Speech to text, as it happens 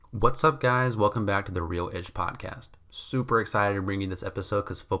What's up, guys? Welcome back to the Real Ish Podcast. Super excited to bring you this episode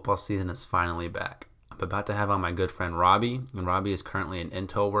because football season is finally back. I'm about to have on my good friend Robbie, and Robbie is currently an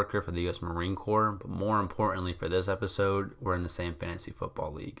intel worker for the U.S. Marine Corps, but more importantly for this episode, we're in the same fantasy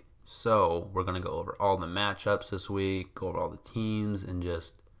football league. So we're going to go over all the matchups this week, go over all the teams, and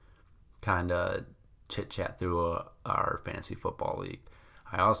just kind of chit-chat through our fantasy football league.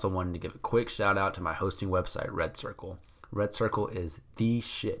 I also wanted to give a quick shout out to my hosting website, Red Circle. Red Circle is the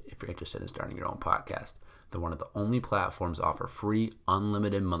shit if you're interested in starting your own podcast. They're one of the only platforms that offer free,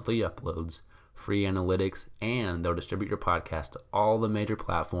 unlimited monthly uploads, free analytics, and they'll distribute your podcast to all the major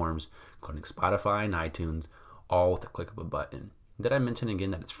platforms, including Spotify and iTunes, all with a click of a button. Did I mention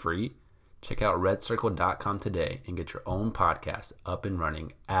again that it's free? Check out redcircle.com today and get your own podcast up and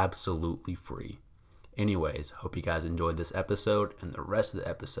running absolutely free. Anyways, hope you guys enjoyed this episode and the rest of the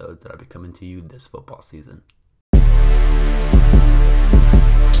episodes that will be coming to you this football season.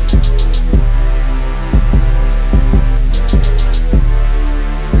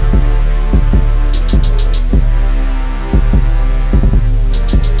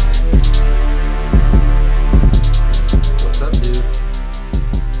 What's up, dude?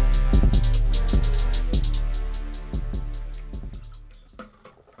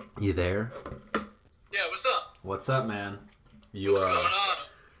 You there? Yeah, what's up? What's up, man? You What's going on?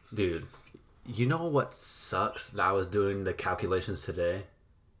 Dude, you know what sucks that I was doing the calculations today?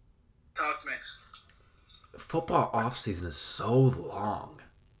 Talk to me. Football off season is so long.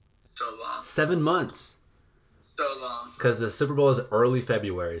 So long. 7 months. So long. Because the Super Bowl is early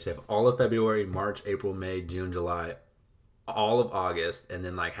February. So you have all of February, March, April, May, June, July, all of August, and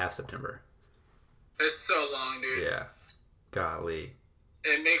then like half September. It's so long, dude. Yeah. Golly.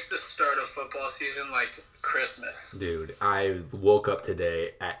 It makes the start of football season like Christmas. Dude, I woke up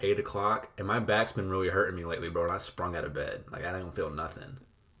today at 8 o'clock, and my back's been really hurting me lately, bro, and I sprung out of bed. Like, I don't feel nothing.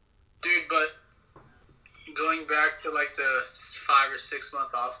 Dude, but going back to like the 5 or 6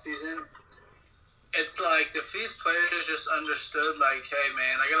 month off season, it's like if these players just understood like, hey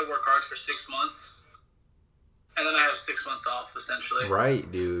man, I gotta work hard for 6 months, and then I have 6 months off essentially. Right,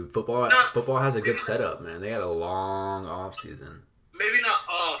 dude. Football has a good setup, man. They had a long off season. Maybe not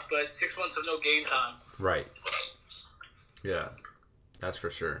off, but 6 months of no game time. Right. Yeah, that's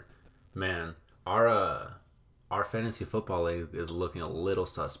for sure. Man, our fantasy football league is looking a little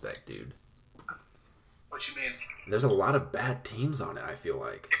suspect, dude. What you mean? There's a lot of bad teams on it, I feel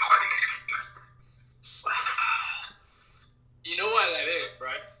like. You know why that is,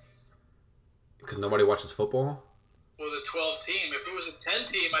 right? Because nobody watches football? Well, the 12 team. If it was a 10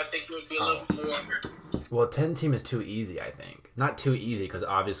 team, I think it would be a little more. Well, 10 team is too easy, I think. Not too easy because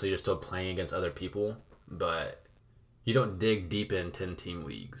obviously you're still playing against other people, but you don't dig deep in 10 team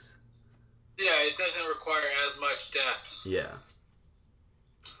leagues. Yeah, it doesn't require as much depth. Yeah.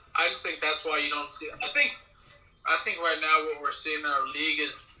 I just think that's why you don't see. I think right now what we're seeing in our league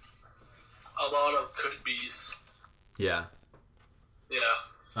is a lot of could-be's. Yeah. Yeah.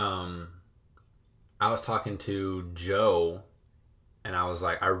 I was talking to Joe, and I was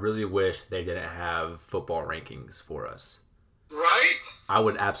like, I really wish they didn't have football rankings for us. Right? I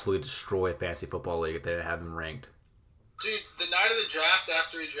would absolutely destroy a fantasy football league if they didn't have them ranked. Dude, the night of the draft,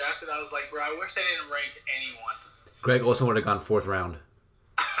 after we drafted, I was like, bro, I wish they didn't rank anyone. Greg Olsen would have gone 4th round.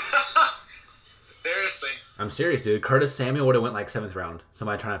 Seriously. I'm serious, dude. Curtis Samuel would have went like 7th round.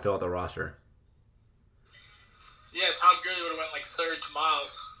 Somebody trying to fill out the roster. Yeah, Todd Gurley would have went like 3rd to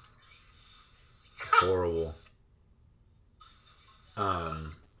Miles. Horrible.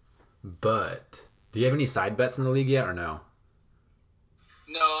 But do you have any side bets in the league yet or no?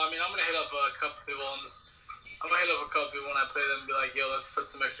 No, I mean, I'm going to hit up a couple people on this. I'm going to hit up a couple people when I play them and be like, yo, let's put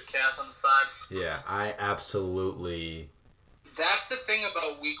some extra cash on the side. Yeah, I absolutely... That's the thing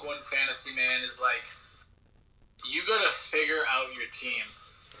about week 1 fantasy, man, is like, you got to figure out your team.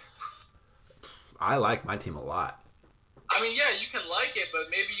 I like my team a lot. I mean, yeah, you can like it, but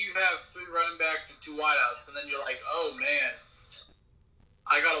maybe you have 3 running backs and 2 wideouts, and then you're like, oh, man,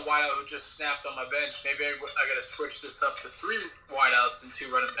 I got a wideout who just snapped on my bench. Maybe I got to switch this up to 3 wideouts and 2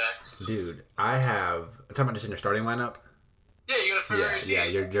 running backs. Dude, I'm talking about just in your starting lineup? Yeah, you got to figure out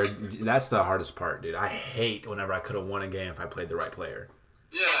your team. You're that's the hardest part, dude. I hate whenever I could have won a game if I played the right player.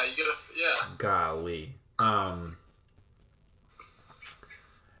 Yeah, you got to, yeah. Golly.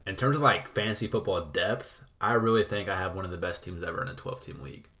 In terms of like fantasy football depth, I really think I have one of the best teams ever in a 12-team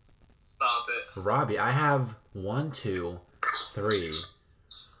league. Stop it. Robbie, I have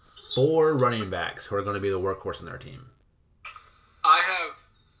 4 running backs who are going to be the workhorse in their team. I have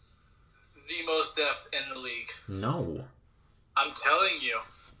the most depth in the league. No. I'm telling you.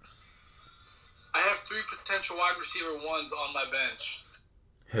 I have 3 potential wide receiver ones on my bench.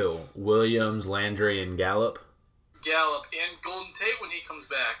 Who? Williams, Landry, and Gallup? Gallup and Golden Tate when he comes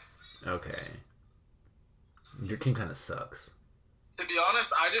back. Okay. Your team kind of sucks. To be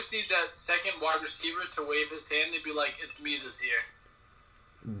honest, I just need that second wide receiver to wave his hand and be like, it's me this year.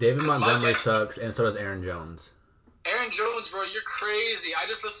 David Montgomery sucks, and so does Aaron Jones. Aaron Jones, bro, you're crazy. I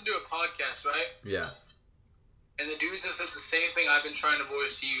just listened to a podcast, right? Yeah. And the dudes have said the same thing I've been trying to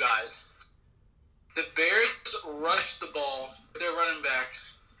voice to you guys. The Bears rushed the ball with their running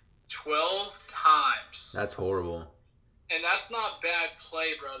backs 12 times. That's horrible. And that's not bad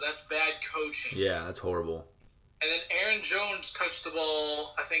play, bro. That's bad coaching. Yeah, that's horrible. And then Aaron Jones touched the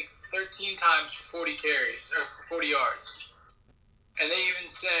ball, I think, 13 times for 40 carries, or 40 yards. And they even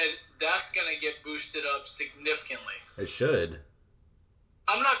said that's going to get boosted up significantly. It should.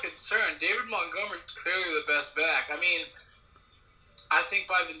 I'm not concerned. David Montgomery is clearly the best back. I mean, I think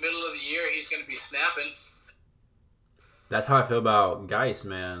by the middle of the year, he's going to be snapping. That's how I feel about Geis,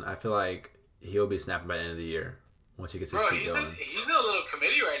 man. I feel like he'll be snapping by the end of the year once he gets his feet going. He's in a little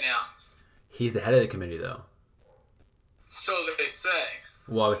committee right now. He's the head of the committee, though. So they say.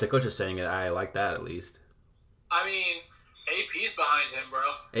 Well, if the coach is saying it, I like that at least. I mean, AP's behind him,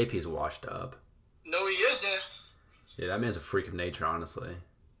 bro. AP's washed up. No, he isn't. Yeah, that man's a freak of nature, honestly.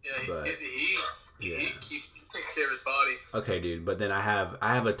 Yeah, but, he takes care of his body. Okay, dude, but then I have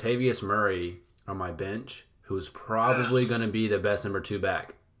Latavius Murray on my bench, who's probably going to be the best number 2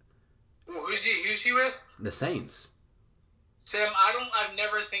 back. Well, who's he with? The Saints. Sam, I've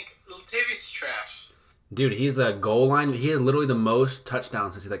never think Latavius is trash. Dude, he's a goal line. He has literally the most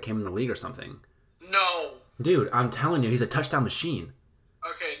touchdowns since he came in the league or something. No. Dude, I'm telling you, he's a touchdown machine.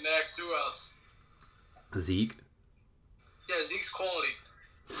 Okay, next. Who else? Zeke. Yeah, Zeke's quality.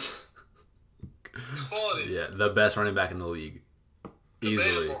 It's quality. Yeah, the best running back in the league. Easily.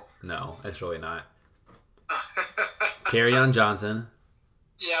 Debatable. No, it's really not. Kerryon Johnson.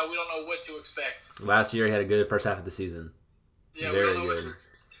 Yeah, we don't know what to expect. Last year, he had a good first half of the season. Yeah, Very we don't know good.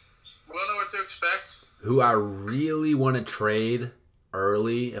 We don't know what to expect. Who I really want to trade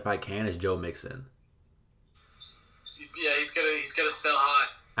early, if I can, is Joe Mixon. Yeah, he's gonna sell high.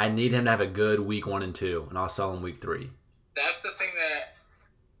 I need him to have a good week 1 and 2, and I'll sell him week 3. That's the thing that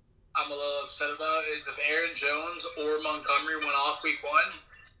I'm a little upset about is if Aaron Jones or Montgomery went off week 1,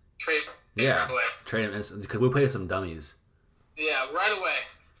 trade him right away. Trade him instantly because we play some dummies. Yeah, right away.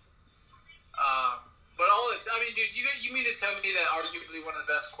 But I mean, dude, you mean to tell me that arguably one of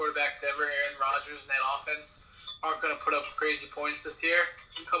the best quarterbacks ever, Aaron Rodgers, and that offense aren't going to put up crazy points this year?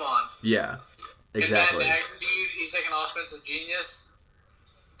 Come on. Yeah, exactly. And that dude, he's like an offensive genius.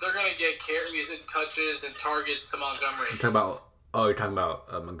 They're going to get carries and touches and targets to Montgomery. You're talking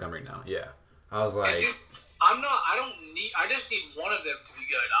about Montgomery now. Yeah. I was like... Dude, I just need one of them to be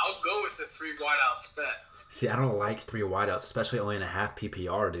good. I'll go with the 3 wideout set. See, I don't like 3 wideouts, especially only in a half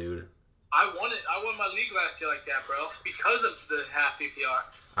PPR, dude. I won my league last year like that, bro, because of the half PPR.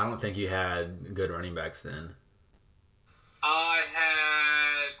 I don't think you had good running backs then. I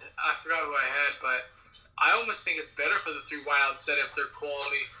forgot who I had, but I almost think it's better for the 3 wideouts set if they're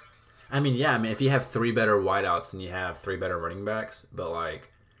quality. I mean, if you have 3 better wideouts, then you have 3 better running backs. But, like,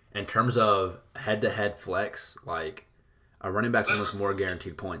 in terms of head-to-head flex, like, a running back's almost more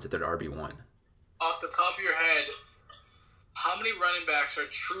guaranteed points if they're RB1. Off the top of your head, how many running backs are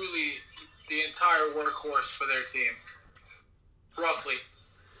truly the entire workhorse for their team? Roughly.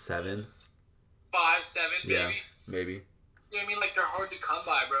 7? 5, 7, maybe? Yeah, maybe. You know what I mean? Like, they're hard to come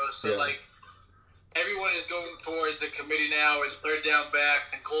by, bro. So, like, everyone is going towards a committee now with 3rd down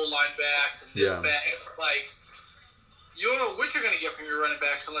backs and goal line backs and this, that. And it's like, you don't know what you're going to get from your running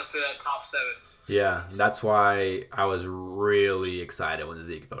backs unless they're that top 7. Yeah, that's why I was really excited when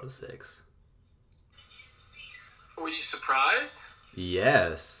Zeke fell to 6. Were you surprised?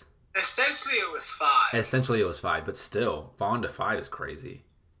 Yes. Essentially, it was 5. But still, falling to 5 is crazy.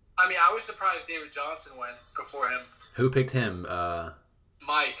 I mean, I was surprised David Johnson went before him. Who picked him?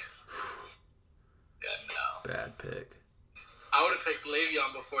 Mike. Yeah, no. Bad pick. I would have picked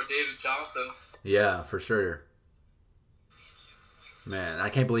Le'Veon before David Johnson. Yeah, for sure. Man, I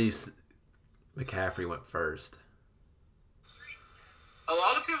can't believe McCaffrey went first. A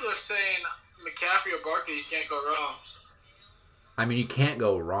lot of people are saying McCaffrey or Barkley, you can't go wrong. I mean, you can't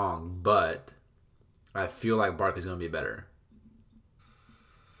go wrong, but I feel like Barkley's going to be better.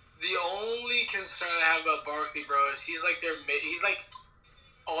 The only concern I have about Barkley, bro, is he's like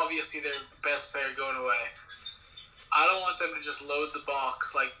obviously their best player going away. I don't want them to just load the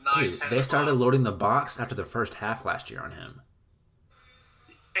box like 9, Dude, 10 they started loading the box after the first half last year on him.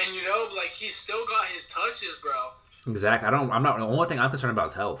 And like he's still got his touches, bro. Exactly. The only thing I'm concerned about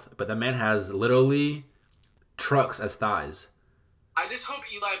is health. But the man has literally trucks as thighs. I just hope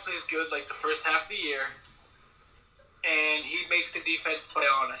Eli plays good like the first half of the year, and he makes the defense play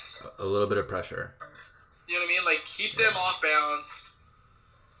honest. A little bit of pressure. You know what I mean? Like, keep them off balance.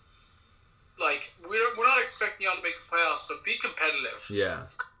 Like, we're not expecting y'all to make the playoffs, but be competitive. Yeah.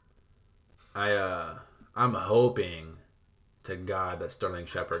 I'm hoping to God that Sterling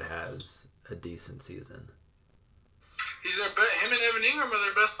Shepard has a decent season. Him and Evan Ingram are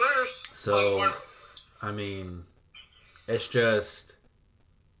their best players. So, I mean, it's just,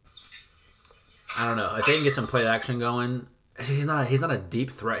 I don't know. If they can get some play action going, he's not a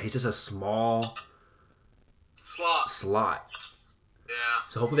deep threat. He's just a small slot. Yeah.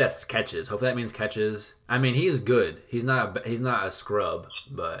 So hopefully that's catches. Hopefully that means catches. I mean, he's good. He's not a scrub,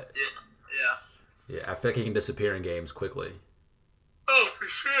 but yeah, I feel like he can disappear in games quickly. Oh, for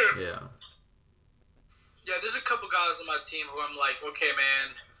sure. Yeah. Yeah, there's a couple guys on my team who I'm like, okay,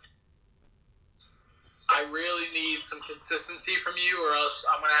 man, I really need some consistency from you, or else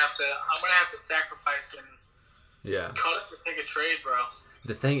I'm gonna have to sacrifice and cut it to take a trade, bro.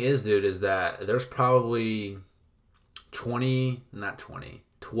 The thing is, dude, is that there's probably 12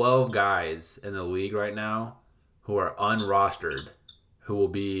 guys in the league right now who are unrostered who will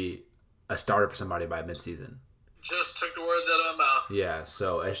be a starter for somebody by midseason. Just took the words out of my mouth. Yeah,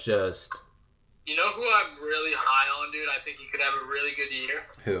 so it's just... You know who I'm really high on, dude? I think he could have a really good year.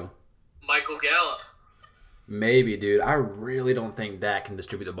 Who? Michael Gallup. Maybe, dude. I really don't think Dak can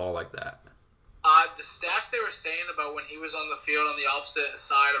distribute the ball like that. The stats they were saying about when he was on the field on the opposite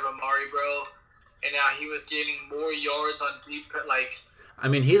side of Amari, bro, and now he was getting more yards on deep, like... I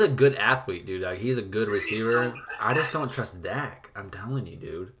mean, he's a good athlete, dude. Like, he's a good receiver. I just don't trust Dak. I'm telling you,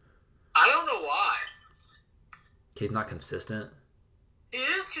 dude. I don't know why. He's not consistent. He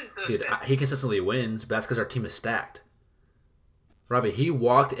is consistent. Dude, he consistently wins, but that's because our team is stacked. Robbie, he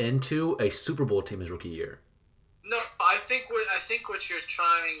walked into a Super Bowl team his rookie year. No, I think what you're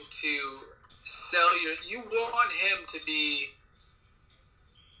trying to sell you want him to be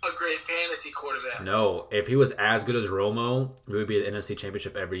a great fantasy quarterback. No, if he was as good as Romo, we would be at the NFC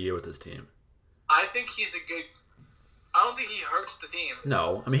Championship every year with this team. I think he's a good... I don't think he hurts the team.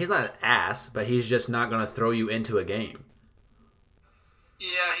 No, I mean, he's not an ass, but he's just not going to throw you into a game. Yeah,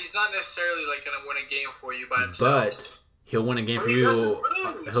 he's not necessarily like going to win a game for you by himself. But he'll win a game for you.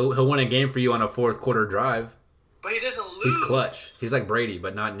 He'll win a game for you on a fourth quarter drive. But he doesn't lose. He's clutch. He's like Brady,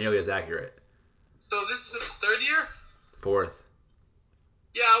 but not nearly as accurate. So this is his third year? Fourth.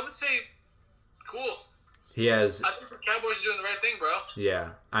 Yeah, I would say cool. He has... I think the Cowboys are doing the right thing, bro.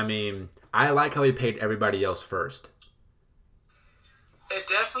 Yeah. I mean, I like how he paid everybody else first. It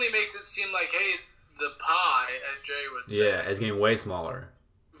definitely makes it seem like, hey, the pie, as Jay would say. Yeah, it's getting way smaller.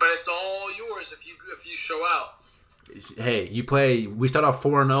 But it's all yours if you show out. Hey, you play... We start off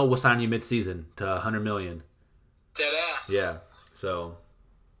 4-0, we'll sign you mid-season to $100 million. Dead ass. Yeah. So,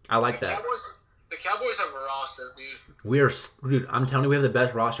 I like that. The Cowboys have a roster, dude. Dude, I'm telling you, we have the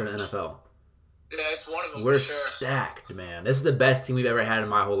best roster in the NFL. Yeah, it's one of them. We're for sure. stacked, man. This is the best team we've ever had in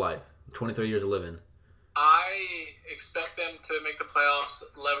my whole life. 23 years of living. I expect them to make the playoffs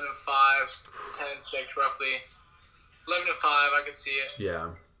 11-5, 10-6 roughly. 11-5, I could see it. Yeah.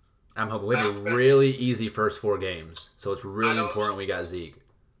 I'm hoping we have a really easy first 4 games. So it's really important we got Zeke.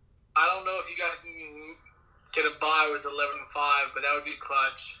 I don't know if you guys can get a bye with 11-5, but that would be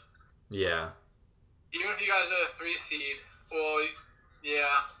clutch. Yeah. Even if you guys are a 3 seed, well,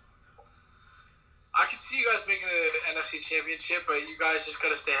 yeah. I could see you guys making the NFC Championship, but you guys just got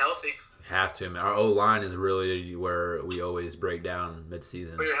to stay healthy. Have to, man. Our O-line is really where we always break down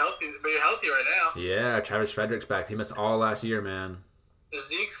mid-season. But you're healthy right now. Yeah, Travis Frederick's back. He missed all last year, man.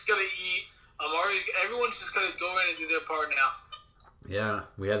 Zeke's going to eat. Everyone's just going to go in and do their part now. Yeah,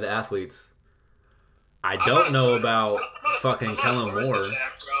 we have the athletes. I don't know about fucking Kellen Moore.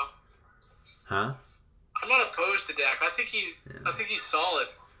 Dak, bro. Huh? I'm not opposed to Dak. I think he's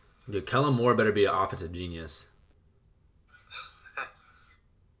solid. Dude, Kellen Moore better be an offensive genius.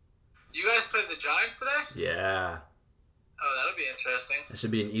 You guys played the Giants today? Yeah. Oh, that'll be interesting. It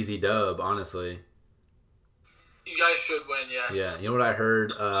should be an easy dub, honestly. You guys should win, yes. Yeah. You know what I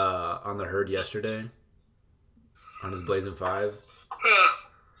heard on the herd yesterday? On his Blazing 5?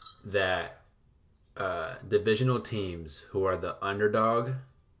 That divisional teams who are the underdog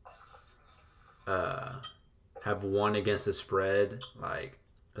have won against the spread like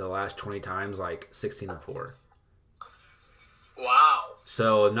the last 20 times, like 16-4. Wow.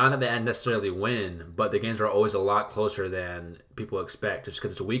 So not that they necessarily win, but the games are always a lot closer than people expect. Just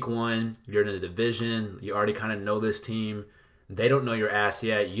because it's week 1, you're in the division, you already kind of know this team. They don't know your ass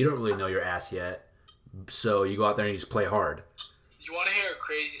yet. You don't really know your ass yet. So you go out there and you just play hard. You want to hear a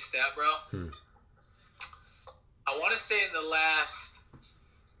crazy stat, bro? I want to say in the last,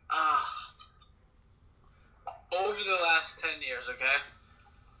 over the last 10 years, okay?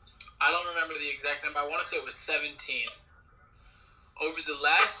 I don't remember the exact number. I want to say it was 17. Over the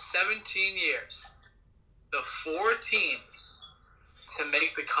last 17 years, the 4 teams to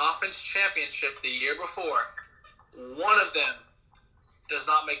make the conference championship the year before, one of them does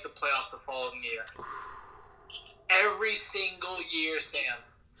not make the playoff the following year. Every single year, Sam.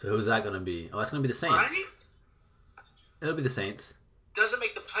 So who's that going to be? Oh, that's going to be the Saints. Right? It'll be the Saints. Doesn't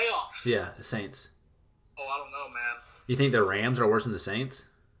make the playoffs. Yeah, the Saints. Oh, I don't know, man. You think the Rams are worse than the Saints?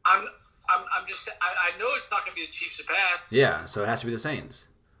 I'm just. I know it's not going to be the Chiefs or Pats. Yeah, so it has to be the Saints.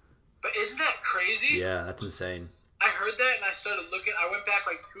 But isn't that crazy? Yeah, that's insane. I heard that and I started looking. I went back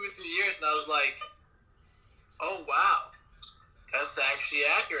like 2 or 3 years and I was like, oh wow, that's actually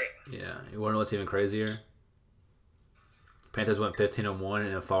accurate. Yeah, you want to know what's even crazier? Panthers went 15-1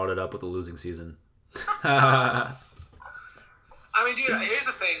 and then followed it up with a losing season. I mean, dude, here's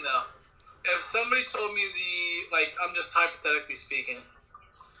the thing though. If somebody told me I'm just hypothetically speaking.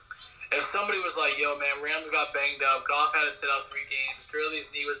 If somebody was like, yo, man, Rams got banged up, Goff had to sit out 3 games, Gurley's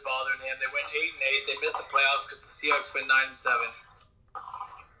knee was bothering him, they went 8-8, they missed the playoffs because the Seahawks went 9-7.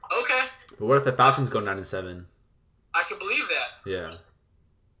 Okay. But what if the Falcons go 9-7? I can believe that. Yeah.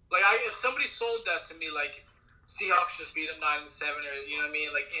 Like, if somebody sold that to me, like, Seahawks just beat them 9-7, or, you know what I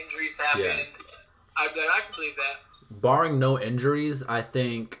mean, like, injuries happened, I'd be like, I can believe that. Barring no injuries, I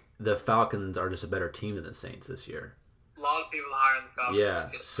think the Falcons are just a better team than the Saints this year. A lot of people higher than the Falcons. Yeah,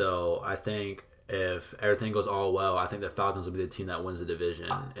 so I think if everything goes all well, I think the Falcons will be the team that wins the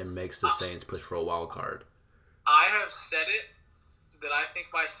division and makes the Saints push for a wild card. I have said it that I think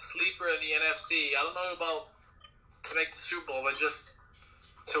my sleeper in the NFC, I don't know about to make the Super Bowl, but just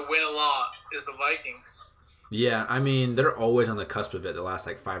to win a lot, is the Vikings. Yeah, I mean, they're always on the cusp of it the last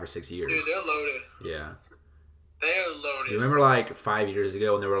 5 or 6 years. Dude, they're loaded. Yeah. They are loaded. You remember 5 years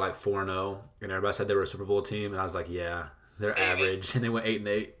ago when they were 4-0 and everybody said they were a Super Bowl team, and I was like, yeah, they're average, and they went 8-8.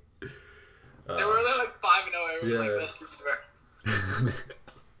 They were 5-0. Everyone's like best team ever.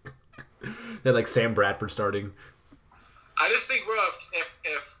 They had Sam Bradford starting. I just think, bro,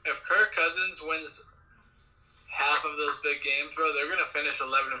 if Kirk Cousins wins half of those big games, bro, they're gonna finish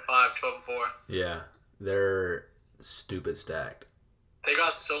 11-5, 12-4. Yeah, they're stupid stacked. They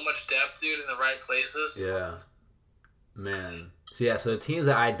got so much depth, dude, in the right places. Yeah. Man. So the teams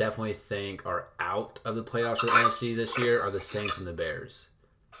that I definitely think are out of the playoffs for the NFC this year are the Saints and the Bears.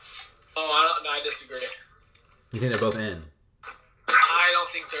 Oh, I disagree. You think they're both in? I don't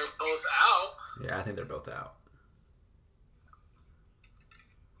think they're both out. Yeah, I think they're both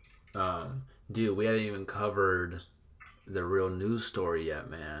out. Dude, we haven't even covered the real news story yet,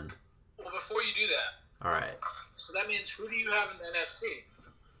 man. Well, before you do that. All right. So that means who do you have in the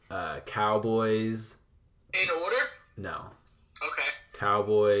NFC? Cowboys. In order? No. Okay.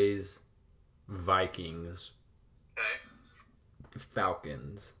 Cowboys, Vikings, Okay.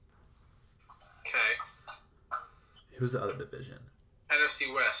 Falcons. Okay. Who's the other division?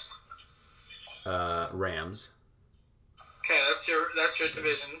 NFC West. Rams. Okay, that's your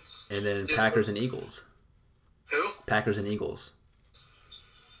divisions. And then Packers and Eagles. Who? Packers and Eagles.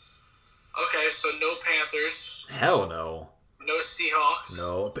 Okay, so no Panthers. Hell no. No Seahawks.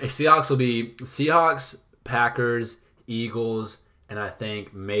 No. Seahawks will be Seahawks, Packers, Eagles, and I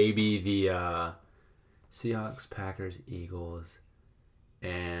think maybe the Seahawks, Packers, Eagles,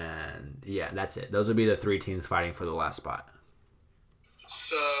 and yeah, that's it. Those will be the 3 teams fighting for the last spot.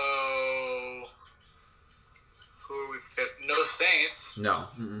 So who are we fit? No Saints. No.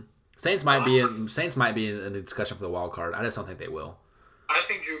 Mm-mm. Saints might be in the discussion for the wild card. I just don't think they will. I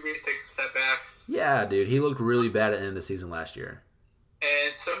think Drew Brees takes a step back. Yeah, dude, he looked really bad at the end of the season last year.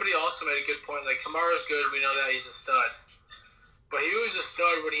 And somebody also made a good point. Like, Kamara's good. We know that he's a stud. But he was a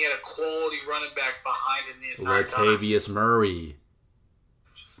stud when he had a quality running back behind him the entire time. Latavius Murray.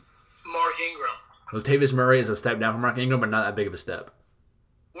 Mark Ingram. Latavius Murray is a step down from Mark Ingram, but not that big of a step.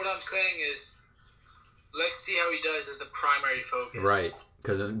 What I'm saying is, let's see how he does as the primary focus. Right.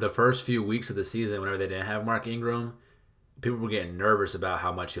 Because in the first few weeks of the season, whenever they didn't have Mark Ingram, people were getting nervous about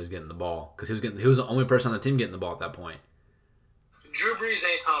how much he was getting the ball. Because he was the only person on the team getting the ball at that point. Drew Brees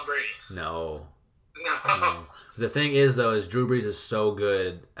ain't Tom Brady. No. No. The thing is, though, is Drew Brees is so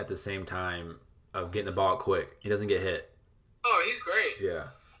good at the same time of getting the ball quick. He doesn't get hit. Oh, he's great. Yeah.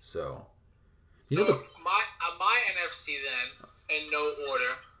 So. So my NFC then, in no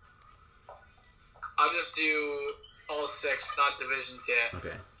order, I'll just do all 6, not divisions yet.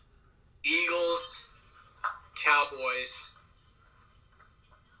 Okay. Eagles, Cowboys.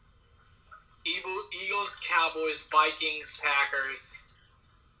 Eagles, Cowboys, Vikings, Packers.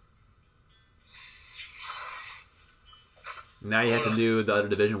 Now you have to do the other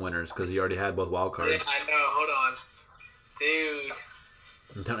division winners because you already had both wild cards. Yeah, I know. Hold on. Dude.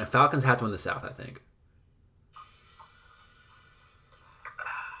 I'm telling you, Falcons have to win the South, I think.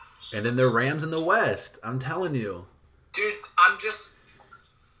 And then the Rams in the West. I'm telling you. Dude, I'm just...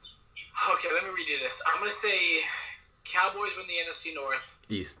 Okay, let me redo this. I'm going to say Cowboys win the NFC North.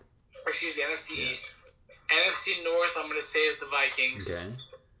 East. Excuse me, NFC East. NFC North, I'm going to say, is the Vikings. Okay.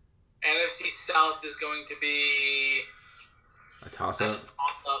 NFC South is going to be... A toss-up? That's a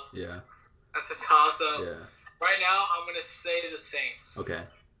toss-up. Yeah. That's a toss-up. Yeah. Right now, I'm going to say the Saints. Okay. And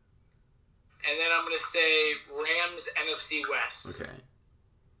then I'm going to say Rams, NFC West. Okay.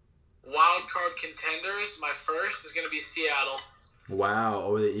 Wild card contenders, my first is going to be Seattle. Wow,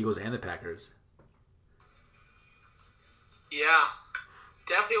 over the Eagles and the Packers. Yeah.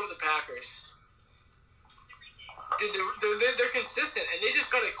 Definitely over the Packers. Dude, they're consistent, and they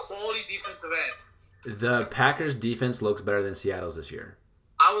just got a quality defensive end. The Packers' defense looks better than Seattle's this year.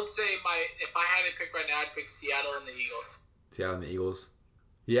 I would say if I had to pick right now, I'd pick Seattle and the Eagles. Seattle and the Eagles.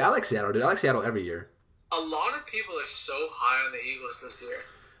 Yeah, I like Seattle, dude. I like Seattle every year. A lot of people are so high on the Eagles this year.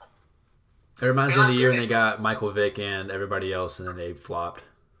 It reminds me of the year when they got Michael Vick and everybody else, and then they flopped.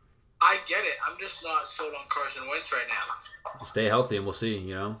 I get it. I'm just not sold on Carson Wentz right now. Stay healthy, and we'll see,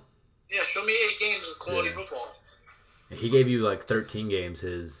 you know? Yeah, show me 8 games of quality football. He gave you like 13 games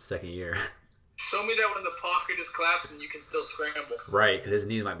his second year. Show me that when the pocket is collapsing, you can still scramble. Right, because his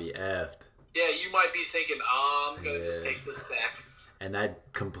knees might be effed. Yeah, you might be thinking, I'm going to just take the sack. And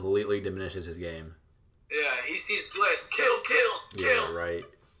that completely diminishes his game. Yeah, he sees blitz. Kill. Yeah, right.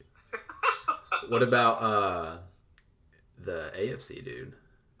 What about the AFC, dude?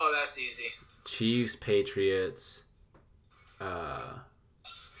 Oh, that's easy. Chiefs, Patriots,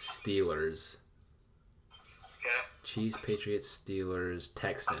 Steelers. Okay. Chiefs, Patriots, Steelers,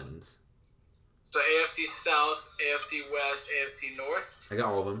 Texans. So AFC South, AFC West, AFC North? I got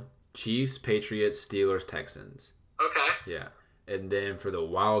all of them. Chiefs, Patriots, Steelers, Texans. Okay. Yeah. And then for the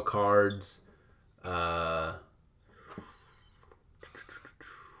wild cards,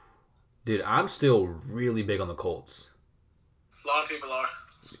 dude, I'm still really big on the Colts. A lot of people are.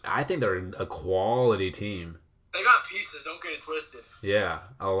 I think they're a quality team. They got pieces. Don't get it twisted. Yeah,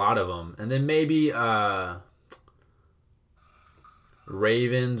 a lot of them. And then maybe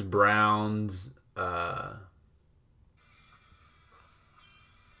Ravens, Browns,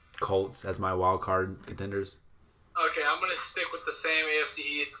 Colts as my wild card contenders. Okay, I'm going to stick with the same AFC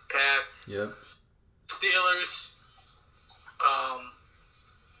East, Pats. Yep. Steelers,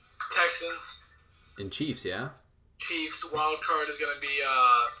 Texans. And Chiefs, yeah? Chiefs. Wild card is going to be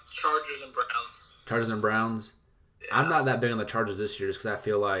Chargers and Browns. Chargers and Browns. Yeah. I'm not that big on the Chargers this year just because I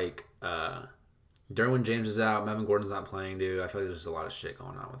feel like Derwin James is out. Melvin Gordon's not playing, dude. I feel like there's just a lot of shit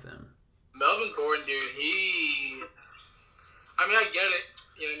going on with him. Melvin Gordon, dude, I get it.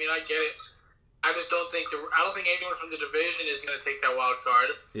 You know what I mean? I get it. I just don't think anyone from the division is going to take that wild card.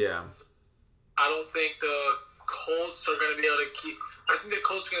 Yeah. I don't think the Colts are going to be able to keep. I think the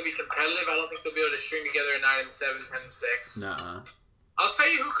Colts are going to be competitive. I don't think they'll be able to string together a 9-7, 10-6. Nuh-uh. I'll tell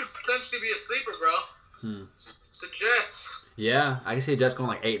you who could potentially be a sleeper, bro. The Jets. Yeah, I can see Jets going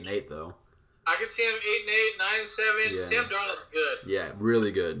like 8-8 though. I can see him 8-8, 9-7. Yeah. Sam Darnold's good. Yeah,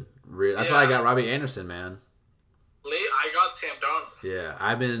 really good. That's why I got Robbie Anderson, man. I got Sam Darnold. Yeah,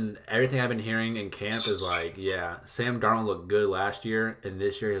 everything I've been hearing in camp is like, yeah, Sam Darnold looked good last year, and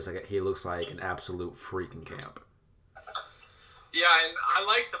this year he looks like an absolute freak in camp. Yeah, and I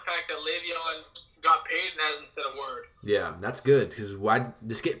like the fact that Le'Veon got paid and hasn't said a word. Yeah, that's good, because why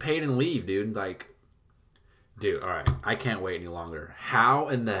just get paid and leave, dude? Like, dude, all right, I can't wait any longer. How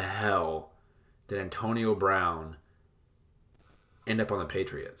in the hell did Antonio Brown end up on the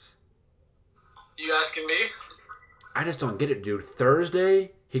Patriots? You asking me? I just don't get it, dude.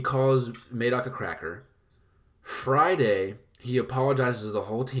 Thursday, he calls Madoff a cracker. Friday, he apologizes to the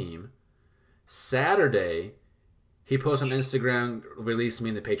whole team. Saturday, he posts on Instagram, release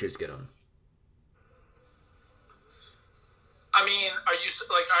me and the Patriots get him. I mean, are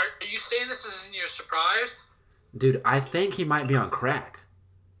you saying this as in you're surprised? Dude, I think he might be on crack.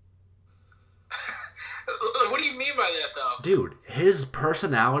 What do you mean by that, though? Dude, his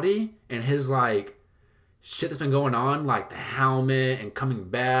personality and his, shit that's been going on, like the helmet and coming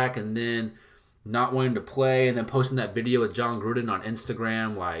back and then not wanting to play and then posting that video with John Gruden on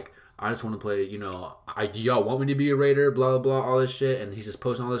Instagram, like, I just want to play, do y'all want me to be a Raider, blah, blah, blah, all this shit, and he's just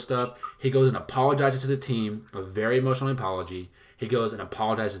posting all this stuff. He goes and apologizes to the team, a very emotional apology. He goes and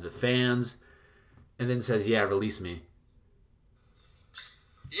apologizes to the fans, and then says, yeah, release me.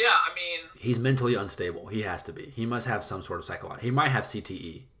 Yeah, I mean... He's mentally unstable. He has to be. He must have some sort of he might have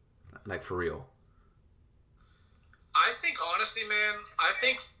CTE, like, for real. I think, honestly, man, I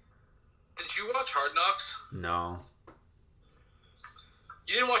think. Did you watch Hard Knocks? No.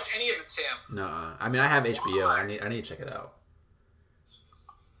 You didn't watch any of it, Sam. No. I mean, I have HBO. Why? I need to check it out.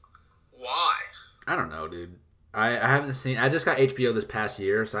 Why? I don't know, dude. I haven't seen. I just got HBO this past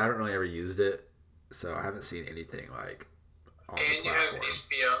year, so I haven't really ever used it. So I haven't seen anything like on the And you have platform.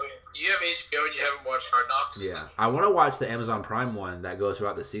 HBO. You have HBO and you haven't watched Hard Knocks? Yeah, I want to watch the Amazon Prime one that goes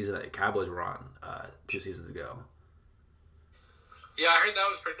throughout the season that the Cowboys were on 2 seasons ago. Yeah, I heard that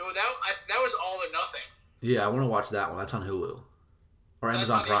was pretty. No, that was All or Nothing. Yeah, I want to watch that one. That's on Hulu or That's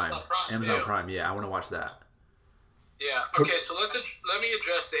Amazon on Prime. Amazon Prime, too. Prime. Yeah, I want to watch that. Yeah. Okay, so let me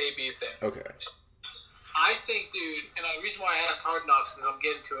address the AB thing. Okay. I think, dude, and the reason why I asked Hard Knocks is I'm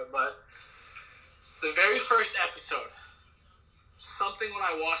getting to it, but the very first episode, something when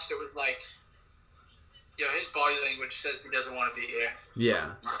I watched it was like, yo, his body language says he doesn't want to be here.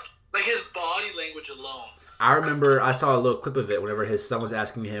 Yeah. Like, his body language alone. I remember I saw a little clip of it whenever his son was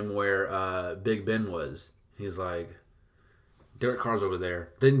asking him where Big Ben was. He's like, Derek Carr's over there.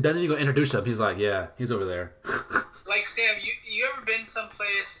 Doesn't even go introduce him. He's like, yeah, he's over there. Like, Sam, you ever been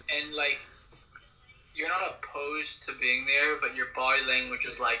someplace and, like, you're not opposed to being there, but your body language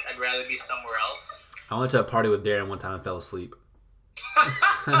is like, I'd rather be somewhere else? I went to a party with Darren one time and fell asleep.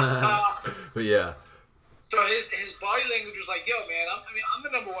 But yeah. So his body language was like, yo, man, I'm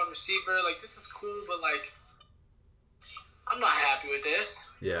the number one receiver. Like, this is cool, but, like, I'm not happy with this.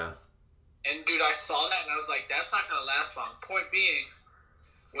 Yeah. And, dude, I saw that, and I was like, that's not going to last long. Point being,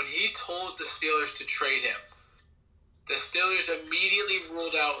 when he told the Steelers to trade him, the Steelers immediately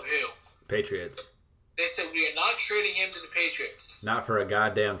ruled out who? Patriots. They said, we are not trading him to the Patriots. Not for a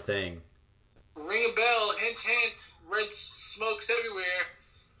goddamn thing. Ring a bell, hint, hint, red smokes everywhere.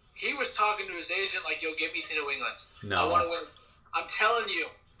 He was talking to his agent like, yo, get me to New England. No. I want to win. I'm telling you.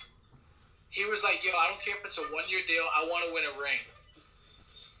 He was like, yo, I don't care if it's a one-year deal. I want to win a ring.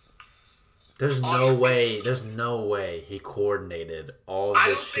 There's no way he coordinated all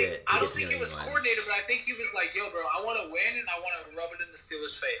this shit to I don't get to think New it was England. coordinated, but I think he was like, yo, bro, I want to win, and I want to rub it in the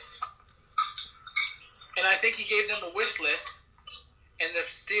Steelers' face. And I think he gave them a wish list, and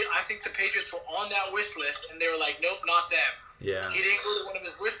I think the Patriots were on that wish list, and they were like, nope, not them. Yeah. He didn't go to one of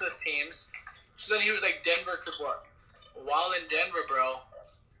his wish list teams, so then he was like, Denver could work. While in Denver, bro,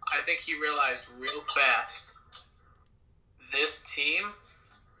 I think he realized real fast, this team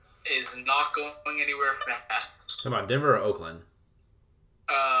is not going anywhere fast. Talking about Denver or Oakland?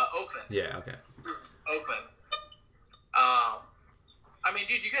 Oakland. Yeah, okay. Oakland. I mean,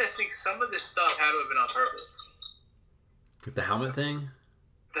 dude, you gotta think some of this stuff had to have been on purpose. The helmet thing?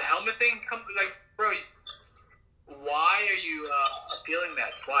 The helmet thing, like, bro, why are you appealing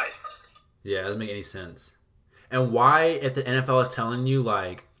that twice? Yeah, it doesn't make any sense. And why, if the NFL is telling you,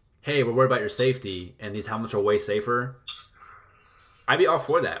 like, hey, we're worried about your safety, and these helmets are way safer, I'd be all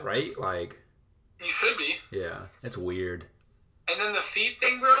for that, right? Like, You should be. yeah, it's weird. And then the feet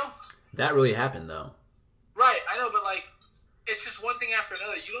thing, bro? That really happened, though. Right, I know, but, like, it's just one thing after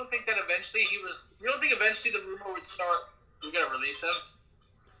another. You don't think that eventually you don't think eventually the rumor would start, we're going to release him?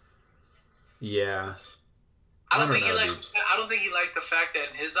 Yeah. I don't I think don't he liked the fact that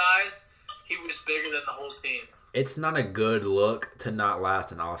in his eyes, he was bigger than the whole team. It's not a good look to not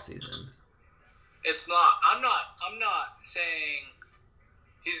last an offseason. It's not. I'm not saying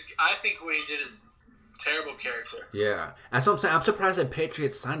I think what he did is terrible character. Yeah. That's what I'm saying. I'm surprised that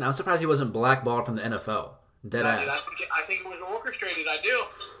Patriots signed him. I'm surprised he wasn't blackballed from the NFL. Dead No, dude, ass. I think it was orchestrated. I do.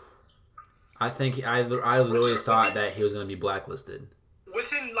 I literally thought that he was going to be blacklisted.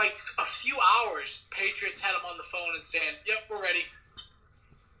 Within like a few hours, Patriots had him on the phone and saying, "Yep, we're ready."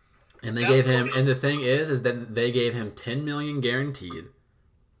 And they gave him, and the thing is that they gave him $10 million guaranteed,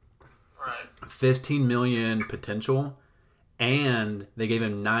 Right. $15 million potential, and they gave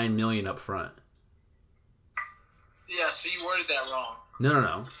him $9 million up front. Yeah, so you worded that wrong.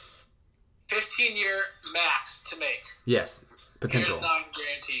 No. 15-year max to make. Yes, potential. Here's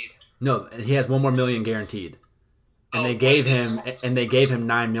non-guaranteed. No, he has $1 more million guaranteed, and they gave him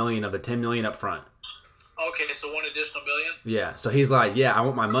 $9 million of the $10 million up front. Okay, so one additional million. Yeah, so he's like, yeah, I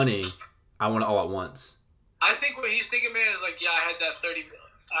want my money. I want it all at once. I think what he's thinking, man, is like, yeah, I had that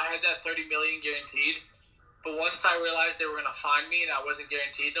 30 million guaranteed, but once I realized they were gonna find me and I wasn't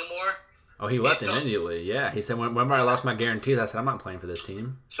guaranteed no more. Oh, he left immediately. Yeah, he said, whenever I lost my guarantees, I said, I'm not playing for this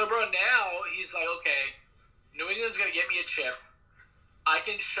team. So, bro, now he's like, okay, New England's gonna get me a chip. I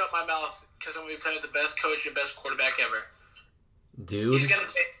can shut my mouth because I'm gonna be playing with the best coach and best quarterback ever. Dude. He's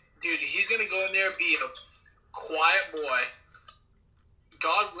gonna go in there and be a quiet boy.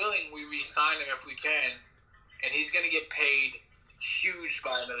 God willing, we re-sign him if we can, and he's gonna get paid huge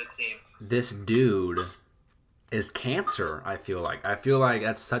by another team. This dude is cancer. I feel like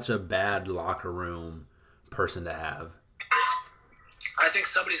that's such a bad locker room person to have. I think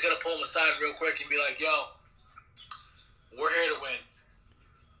somebody's gonna pull him aside real quick and be like, "Yo, we're here to win."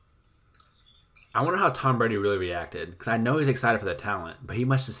 I wonder how Tom Brady really reacted, because I know he's excited for the talent, but he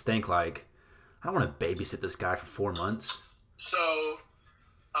must just think like, I don't want to babysit this guy for 4 months. So,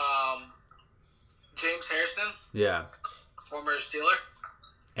 James Harrison, Yeah, former Steeler,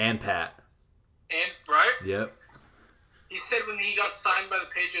 and Pat. and right, Yep. he said when he got signed by the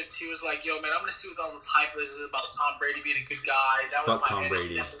Patriots, he was like, "Yo, man, I'm gonna see what all this hype is about Tom Brady being a good guy." That was Fuck my Tom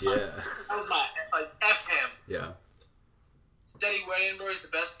Brady. Yeah. That was my F him. Yeah. Said he went in where he's the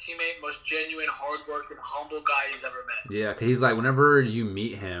best teammate, most genuine, hardworking, humble guy he's ever met. Yeah, because he's like, whenever you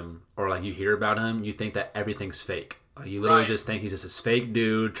meet him or like you hear about him, you think that everything's fake. Like, you literally just think he's just this fake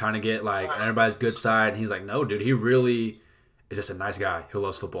dude trying to get like everybody's good side. And he's like, no, dude, he really is just a nice guy who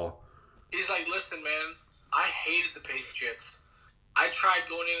loves football. He's like, listen, man, I hated the Patriots. I tried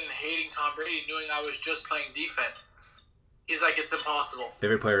going in and hating Tom Brady, knowing I was just playing defense. He's like, it's impossible.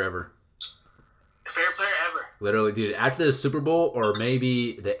 Favorite player ever. Favorite player ever. Literally, dude, after the Super Bowl or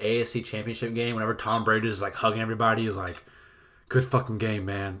maybe the AFC Championship game, whenever Tom Brady is like hugging everybody, he's like, good fucking game,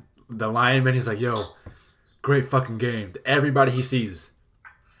 man. The lineman, he's like, yo, great fucking game. Everybody he sees.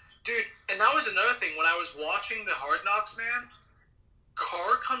 Dude, and that was another thing. When I was watching the Hard Knocks, man,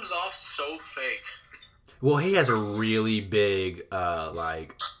 Carr comes off so fake. Well, he has a really big,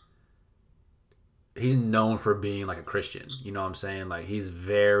 he's known for being like a Christian. You know what I'm saying? Like, he's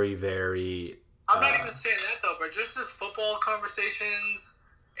very, very... I'm not even saying that, though, but just his football conversations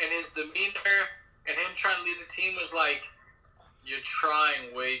and his demeanor and him trying to lead the team was like, you're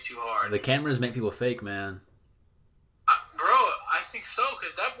trying way too hard. The cameras make people fake, man. Bro, I think so,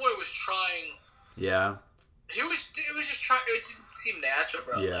 because that boy was trying... Yeah. It was just trying... It didn't seem natural,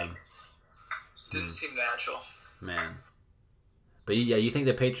 bro. Yeah. Like, didn't seem natural. Man. But yeah, you think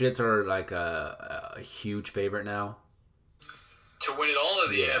the Patriots are like a huge favorite now? To win it all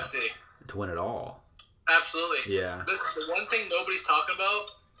in the AFC. To win it all. Absolutely. Yeah. Listen, the one thing nobody's talking about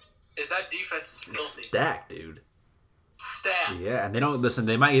is that defense is filthy. Stacked, dude. Stacked. Yeah, and they don't listen.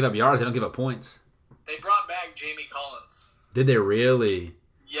 They might give up yards. They don't give up points. They brought back Jamie Collins. Did they really?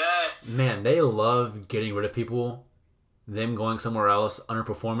 Yes. Man, they love getting rid of people, them going somewhere else,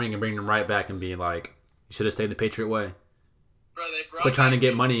 underperforming, and bringing them right back and being like, you should have stayed the Patriot way. Bro, they brought Quit trying to back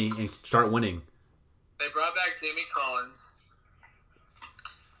get money and start winning. They brought back Jamie Collins.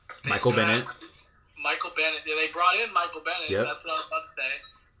 Michael Bennett. Yeah, they brought in Michael Bennett. Yep. That's what I was about to say.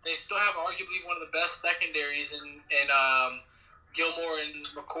 They still have arguably one of the best secondaries in Gilmore and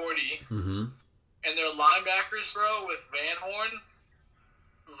McCourty. Mm-hmm. And their linebackers, bro, with Van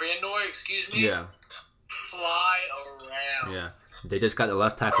Noy, excuse me. Yeah. Fly around. Yeah. They just got the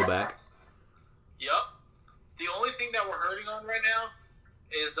left tackle back. Yup. The only thing that we're hurting on right now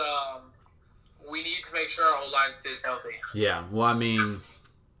is we need to make sure our O-line stays healthy. Yeah. Well, I mean,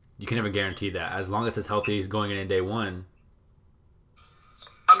 you can never guarantee that. As long as it's healthy going in day one.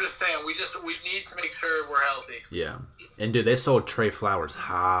 I'm just saying, we need to make sure we're healthy. Yeah. And, dude, they sold Trey Flowers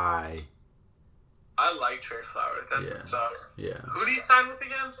high. I like Trey Flowers. That's stuff. Yeah. Who did he sign with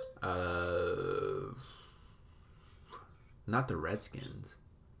again? Not the Redskins.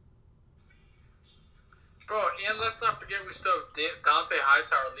 Bro, and let's not forget we still have Dante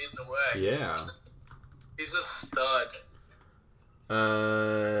Hightower leading the way. Yeah. He's a stud.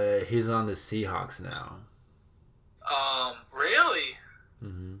 He's on the Seahawks now. Really?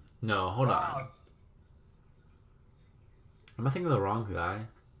 Mm-hmm. No, hold on. Am I thinking of the wrong guy?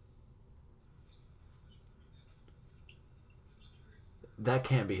 That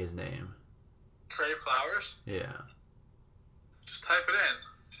can't be his name. Trey Flowers? Yeah. Just type it in.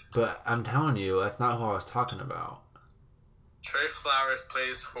 But I'm telling you, that's not who I was talking about. Trey Flowers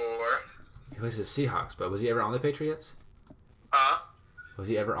plays for... He plays the Seahawks, but was he ever on the Patriots? Huh? Was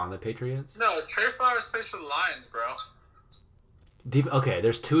he ever on the Patriots? No, Trey Flowers plays for the Lions, bro. Okay,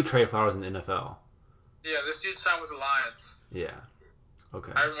 there's two Trey Flowers in the NFL. Yeah, this dude signed with the Lions. Yeah.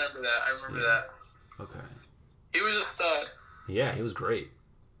 Okay. I remember that. Okay. He was a stud. Yeah, he was great.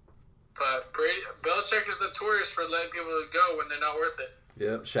 But Belichick is notorious for letting people go when they're not worth it.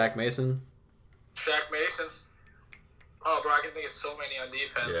 Yep. Shaq Mason. Shaq Mason. Oh, bro, I can think of so many on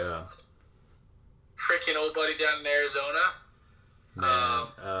defense. Yeah. Freaking old buddy down in Arizona. Man,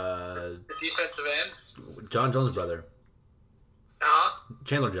 The defensive end. John Jones' brother. Huh?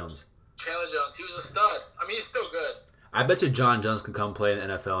 Chandler Jones. Chandler Jones. He was a stud. I mean, he's still good. I bet you John Jones could come play in the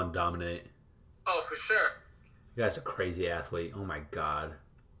NFL and dominate. Oh, for sure. You guy's a crazy athlete. Oh, my God.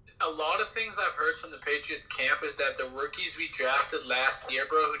 A lot of things I've heard from the Patriots camp is that the rookies we drafted last year,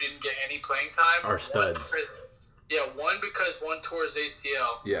 bro, who didn't get any playing time, Are studs. Yeah, one because one tore his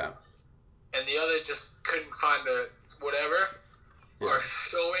ACL. Yeah. And the other just couldn't find the whatever. Yeah. Are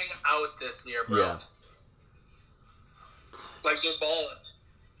showing out this year, bro. Yeah. Like they're balling.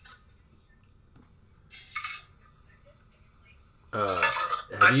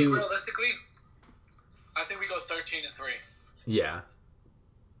 I think realistically, I think we go 13-3. Yeah.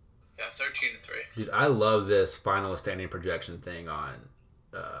 Yeah, 13-3. Dude, I love this final standing projection thing on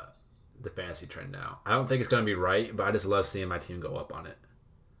the fantasy trend now. I don't think it's going to be right, but I just love seeing my team go up on it.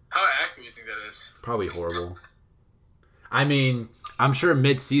 How accurate do you think that is? Probably horrible. I mean, I'm sure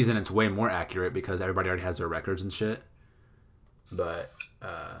mid-season it's way more accurate because everybody already has their records and shit. But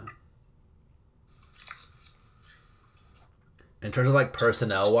in terms of like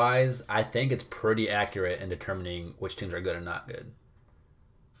personnel-wise, I think it's pretty accurate in determining which teams are good and not good.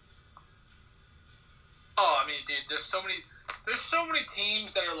 Oh, I mean, dude, there's so many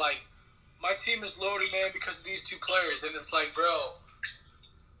teams that are like, my team is loaded, man, because of these two players, and it's like, bro,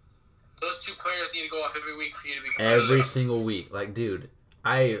 those two players need to go off every week for you to be competitive. Every single week, like, dude,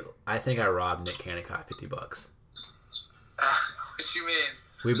 I think I robbed Nick Canicott $50. What you mean?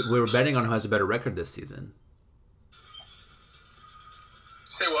 We were betting on who has a better record this season.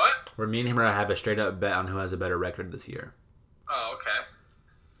 Say what? Me and him are gonna have a straight up bet on who has a better record this year. Oh, okay.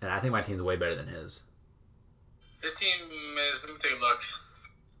 And I think my team's way better than his. His team is. Let me take a look.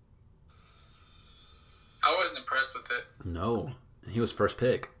 I wasn't impressed with it. No, he was first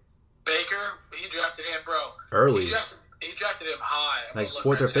pick. Baker, he drafted him, bro. Early. He drafted him high. Like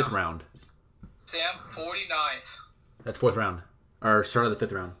 4th or 5th round. Sam, 49th. That's 4th round. Or start of the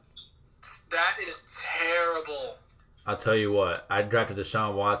 5th round. That is terrible. I'll tell you what. I drafted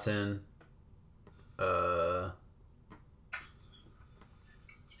Deshaun Watson.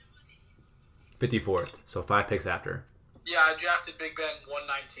 54th. So 5 picks after. Yeah, I drafted Big Ben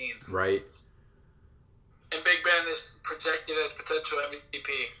 119. Right. And Big Ben is projected as potential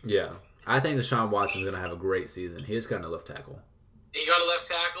MVP. Yeah. I think Deshaun Watson's going to have a great season. He just got a left tackle. He got a left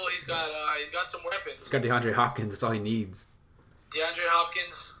tackle. He's got some weapons. He's got DeAndre Hopkins. That's all he needs. DeAndre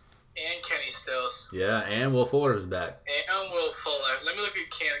Hopkins and Kenny Stills. Yeah, and Will Fuller's back. And Will Fuller. Let me look at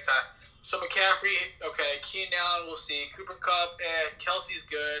Canicott. So McCaffrey, okay. Keenan Allen, we'll see. Cooper Kupp, Kelsey's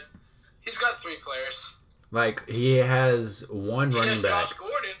good. He's got 3 players. Like, he has one running back. Josh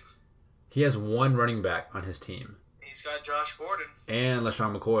Gordon. He has one running back on his team. He's got Josh Gordon. And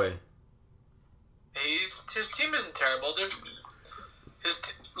LaShawn McCoy. His team isn't terrible.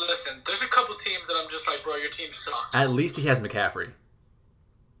 Listen, there's a couple teams that I'm just like, bro, your team sucks. At least he has McCaffrey.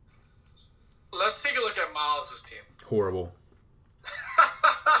 Let's take a look at Miles' team. Horrible.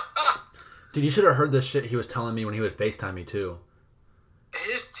 Dude, you should have heard this shit he was telling me when he would FaceTime me, too.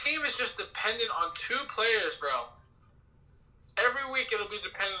 His team is just dependent on 2 players, bro. Every week it'll be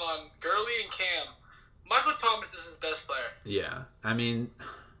dependent on Gurley and Cam. Michael Thomas is his best player. Yeah. I mean,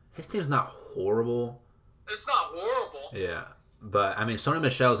 his team's not horrible. It's not horrible. Yeah. But, I mean, Sony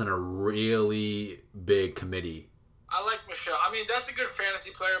Michel's in a really big committee. I like Michelle. I mean, that's a good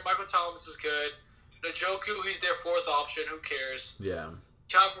fantasy player. Michael Thomas is good. Njoku, he's their 4th option. Who cares? Yeah.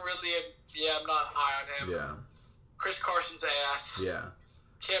 Calvin Ridley, yeah, I'm not high on him. Yeah. Chris Carson's ass. Yeah.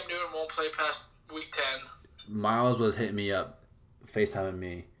 Cam Newton won't play past week 10. Miles was hitting me up, FaceTiming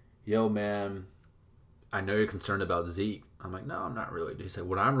me. Yo, man, I know you're concerned about Zeke. I'm like, no, I'm not really. He said,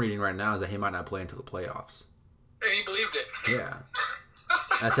 what I'm reading right now is that he might not play until the playoffs. And he believed it. Yeah.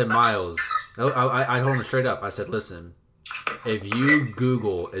 I said, Miles, I told him straight up. I said, listen, if you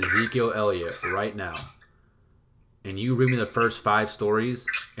Google Ezekiel Elliott right now, and you read me the first 5 stories,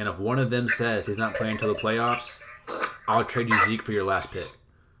 and if one of them says he's not playing until the playoffs, I'll trade you Zeke for your last pick.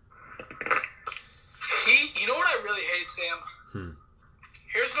 You know what I really hate, Sam?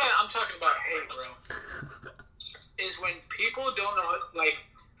 Here's what I'm talking about hate, bro. Is when people don't know, like,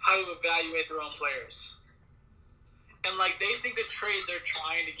 how to evaluate their own players. And, like, they think the trade they're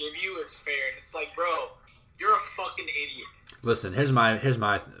trying to give you is fair. And it's like, bro, you're a fucking idiot. Listen, here's my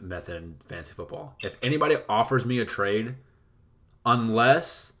method in fantasy football. If anybody offers me a trade,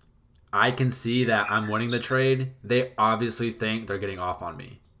 unless I can see that I'm winning the trade, they obviously think they're getting off on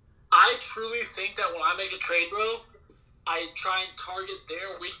me. I truly think that when I make a trade, bro, I try and target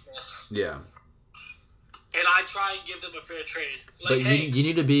their weakness. Yeah. And I try and give them a fair trade. Like, But hey, you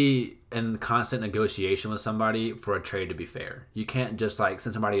need to be in constant negotiation with somebody for a trade to be fair. You can't just, like,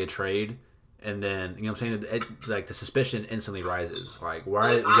 send somebody a trade and then, you know what I'm saying, like, the suspicion instantly rises. Like, what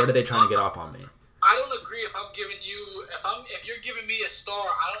are they trying to get off on me? I don't agree if I'm giving you, if you're giving me a star,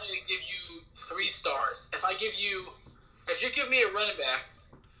 I don't need to give you 3 stars. If you give me a running back,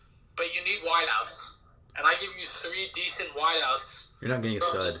 but you need wideouts, and I give you 3 decent wideouts. You're not getting a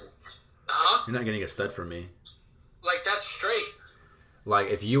stud. Huh? You're not getting a stud from me. Like, that's straight. Like,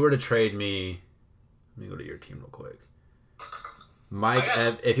 if you were to trade me... Let me go to your team real quick.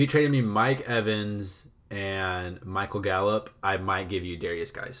 If you traded me Mike Evans and Michael Gallup, I might give you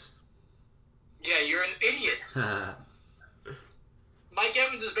Darius Geis. Yeah, you're an idiot. Mike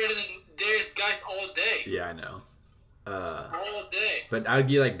Evans is better than Darius Geis all day. Yeah, I know. All day. But I'd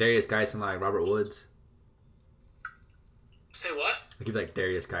give like Darius Geis and like Robert Woods. Say what? I'd give like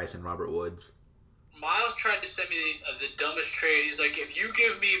Darius Geis and Robert Woods. Miles tried to send me the dumbest trade. He's like, if you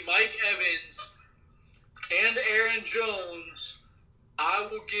give me Mike Evans and Aaron Jones, I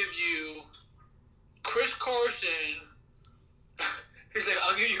will give you Chris Carson. He's like,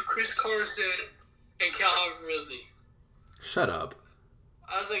 I'll give you Chris Carson and Calvin Ridley. Shut up.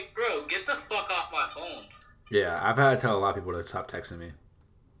 I was like, bro, get the fuck off my phone. Yeah, I've had to tell a lot of people to stop texting me.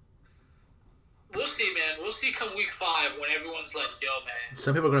 We'll see, man. We'll see come week 5 when everyone's like, yo, man.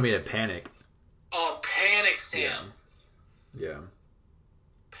 Some people are going to be in a panic. Oh, panic, Sam. Yeah.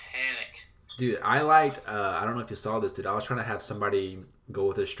 Panic. Dude, I liked, I don't know if you saw this, dude. I was trying to have somebody go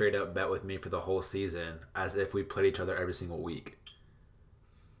with a straight up bet with me for the whole season as if we played each other every single week.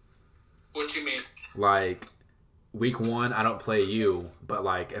 What you mean? Like, week 1, I don't play you, but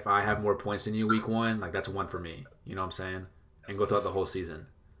like, if I have more points than you week 1, like, that's 1 for me. You know what I'm saying? And go throughout the whole season.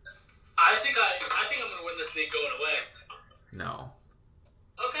 I think I'm going to win this league going away. No.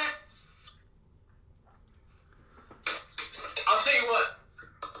 Okay. I'll tell you what.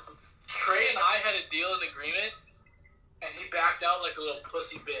 Trey and I had a deal in agreement, and he backed out like a little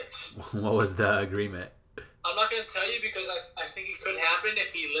pussy bitch. What was the agreement? I'm not going to tell you because I think it could happen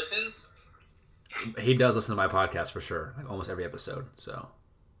if he listens. He does listen to my podcast for sure, like almost every episode. So.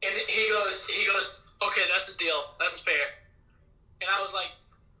 And he goes, okay, that's a deal. That's fair. And I was like,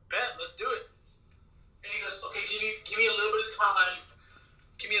 bet, let's do it. And he goes, okay, give me a little bit of time.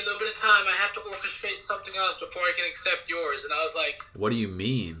 Give me a little bit of time. I have to orchestrate something else before I can accept yours. And I was like, what do you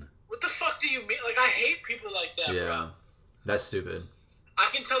mean? What the fuck do you mean? Like, I hate people like that, Yeah, bro. that's stupid. I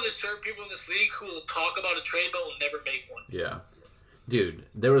can tell there's certain people in this league who will talk about a trade but will never make one. Yeah. Dude,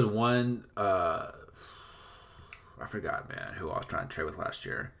 there was one, I forgot, man, who I was trying to trade with last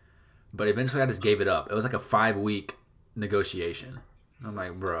year. But eventually I just gave it up. It was like a 5-week negotiation. I'm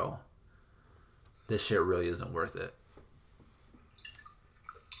like, bro, this shit really isn't worth it.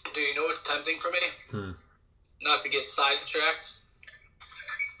 Do you know what's tempting for me? Not to get sidetracked,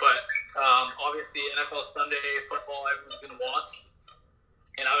 but obviously NFL Sunday football everyone's going to watch.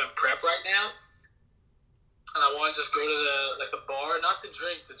 And I'm in prep right now. And I want to just go to the bar, not to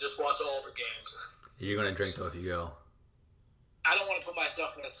drink, to just watch all the games. You're going to drink though if you go. I don't want to put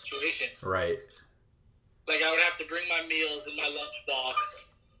myself in that situation. Right. Like, I would have to bring my meals in my lunchbox.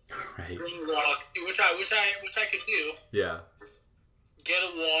 Right. Bring rock, which I could do. Yeah. Get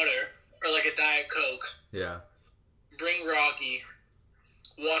a water or like a Diet Coke. Yeah. Bring Rocky.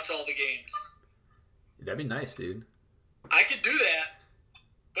 Watch all the games. That'd be nice, dude. I could do that,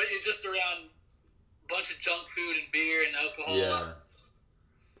 but you're just around a bunch of junk food and beer and alcohol. Yeah.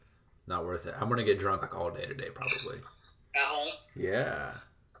 Not worth it. I'm gonna get drunk like all day today, probably. At home. Yeah.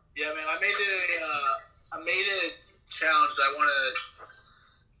 Yeah, man. I made a challenge that I want to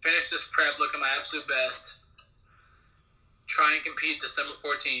finish this prep, look at my absolute best, try and compete December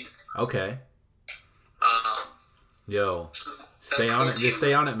 14th. Okay. Yo, stay on it. Just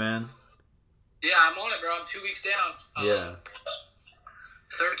stay on it, man. Yeah, I'm on it, bro. I'm 2 weeks down. Yeah.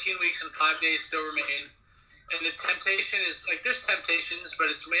 13 weeks and 5 days still remain. And the temptation is, like, there's temptations, but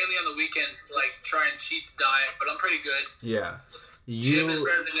it's mainly on the weekends to, like, try and cheat the diet. But I'm pretty good. Yeah. Gym is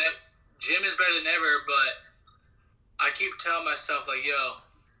better than ever, but I keep telling myself, like, yo,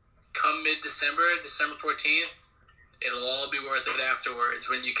 come mid-December, December 14th, it'll all be worth it afterwards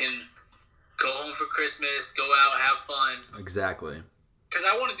when you can go home for Christmas, go out, have fun. Exactly. Because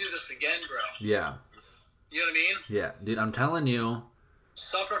I want to do this again, bro. Yeah. You know what I mean? Yeah. Dude, I'm telling you.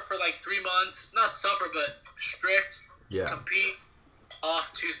 Suffer for like 3 months. Not suffer, but strict. Yeah. Compete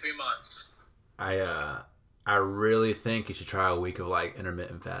off 2-3 months. I really think you should try a week of like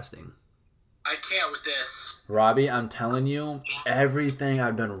intermittent fasting. I can't with this. Robbie, I'm telling you, everything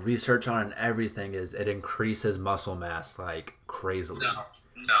I've done research on and everything is it increases muscle mass like crazily.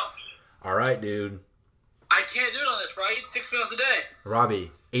 No. All right, dude. I can't do it on this, bro. I eat 6 meals a day. Robbie,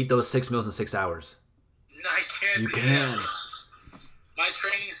 eat those 6 meals in 6 hours. No, I can't. You can. My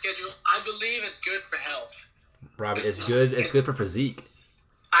training schedule, I believe it's good for health. Robbie, it's good. It's good for physique.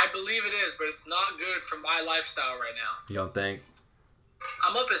 I believe it is, but it's not good for my lifestyle right now. You don't think?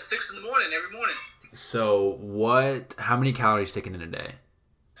 I'm up at 6 in the morning every morning. So how many calories you taking in a day?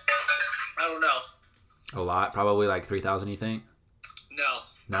 I don't know. A lot? Probably like 3,000, you think? No.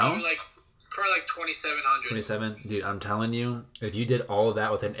 No? Probably like Probably like 2,700. 27? Dude, I'm telling you, if you did all of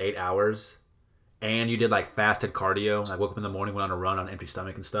that within 8 hours and you did like fasted cardio, like woke up in the morning, went on a run on an empty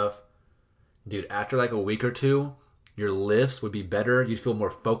stomach and stuff, dude, after like a week or two, your lifts would be better. You'd feel more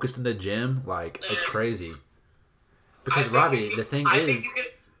focused in the gym. Like, it's crazy. Because, Robbie, the thing is...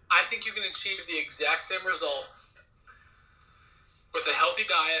 I think you can achieve the exact same results with a healthy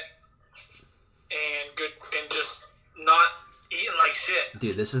diet and just not eating like shit.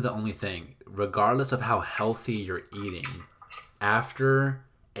 Dude, this is the only thing. Regardless of how healthy you're eating, after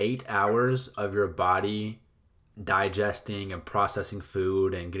 8 hours of your body digesting and processing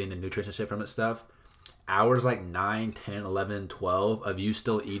food and getting the nutrients and shit from it stuff, hours like 9, 10, 11, 12 of you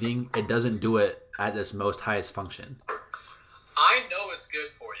still eating, it doesn't do it at its most highest function. I know it's good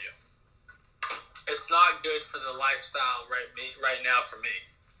for you. It's not good for the lifestyle right now for me.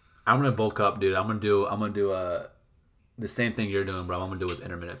 I'm gonna bulk up, dude. I'm gonna do the same thing you're doing, bro. I'm gonna do it with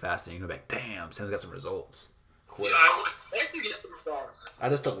intermittent fasting. You're gonna be like, damn, Sam's got some results. Quick. Yeah, I would like to get some results. I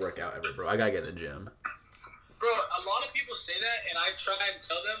just don't work out ever, bro. I gotta get in the gym. Bro, a lot of people say that, and I try and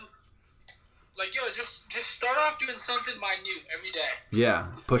tell them, like, yo, just start off doing something minute every day.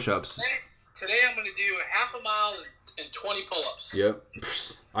 Yeah, push-ups. Today I'm gonna do half a mile and 20 pull-ups. Yep.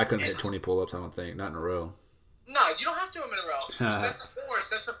 I couldn't hit 20 pull-ups, I don't think. Not in a row. No, you don't have to do them in a row. Sets of 4,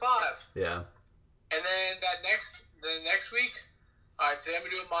 sets of 5. Yeah. And then the next week, all right, today I'm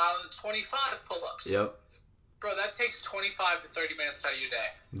going to do a mile and 25 pull-ups. Yep. Bro, that takes 25 to 30 minutes out of your day.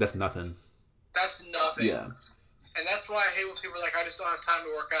 That's nothing. That's nothing. Yeah. And that's why I hate when people are like, I just don't have time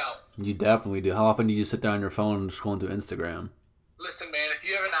to work out. You definitely do. How often do you sit there on your phone scrolling through Instagram? Listen, man, if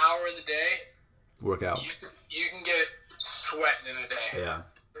you have an hour in the day, work out. You can get sweating in a day. Yeah.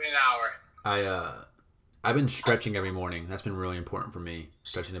 In an hour. I've been stretching every morning. That's been really important for me.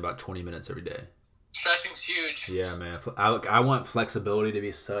 Stretching about 20 minutes every day. Stretching's huge. Yeah, man. I want flexibility to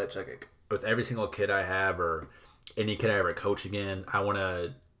be such, like, with every single kid I have or any kid I ever coach again, I want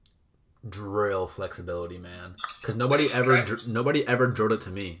to drill flexibility, man. Because nobody ever drilled it to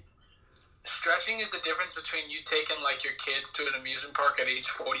me. Stretching is the difference between you taking, like, your kids to an amusement park at age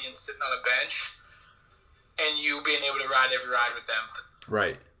 40 and sitting on a bench and you being able to ride every ride with them.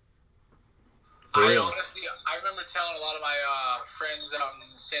 Right. I remember telling a lot of my friends out in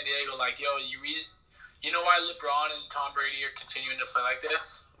San Diego, like, yo, you know why LeBron and Tom Brady are continuing to play like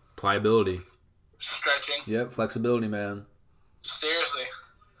this? Pliability. Stretching. Yep, flexibility, man. Seriously.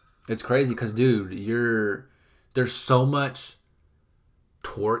 It's crazy because, dude, there's so much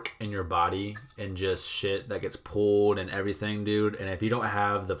torque in your body and just shit that gets pulled and everything, dude. And if you don't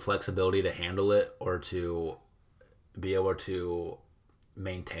have the flexibility to handle it or to be able to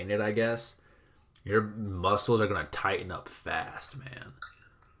maintain it, I guess, your muscles are going to tighten up fast, man.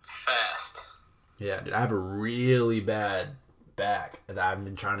 Fast. Yeah, dude, I have a really bad back that I've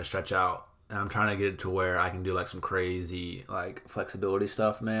been trying to stretch out. And I'm trying to get it to where I can do, like, some crazy, like, flexibility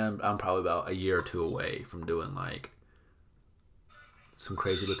stuff, man. I'm probably about a year or two away from doing, like, some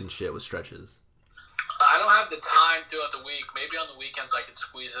crazy looking shit with stretches. I don't have the time throughout the week. Maybe on the weekends I could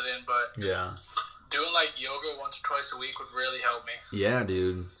squeeze it in, but yeah, doing, like, yoga once or twice a week would really help me. Yeah,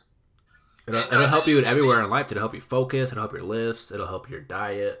 dude. It'll help you everywhere in life. It'll help you focus. It'll help your lifts. It'll help your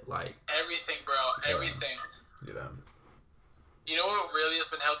diet. Like everything, bro. Everything. Yeah. You know what really has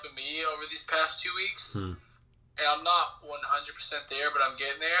been helping me over these past 2 weeks? And I'm not 100% there, but I'm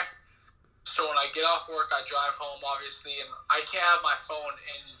getting there. So when I get off work, I drive home, obviously, and I can't have my phone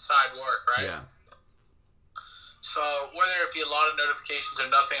inside work, right? Yeah. So whether it be a lot of notifications or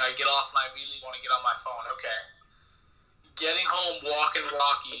nothing, I get off and I immediately want to get on my phone. Okay. Getting home, walking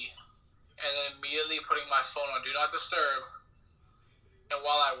Rocky, and then immediately putting my phone on Do Not Disturb. And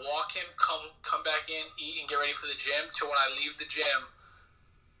while I walk him, come back in, eat, and get ready for the gym, to when I leave the gym,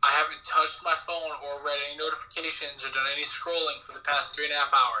 I haven't touched my phone or read any notifications or done any scrolling for the past 3.5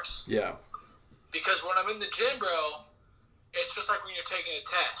 hours. Yeah. Because when I'm in the gym, bro, it's just like when you're taking a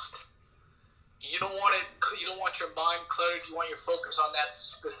test. You don't want your mind cluttered. You want your focus on that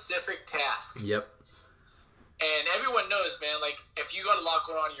specific task. Yep. And everyone knows, man. Like, if you got a lot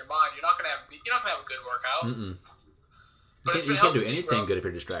going on in your mind, you're not gonna have a good workout. But you can't do anything good if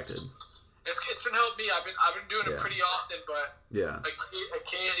you're distracted. It's been helping me. I've been doing it pretty often, but like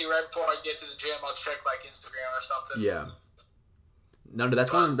occasionally, right before I get to the gym, I'll check like Instagram or something. Yeah. No,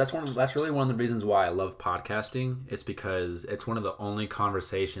 that's really one of the reasons why I love podcasting. It's because it's one of the only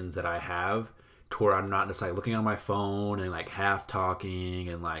conversations that I have to where I'm not just like looking on my phone and like half talking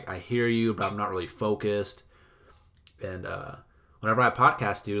and like I hear you, but I'm not really focused. And whenever I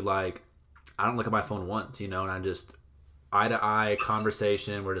podcast, dude, like I don't look at my phone once, and I just eye to eye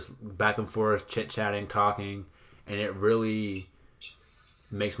conversation. We're just back and forth, chit chatting, talking, and it really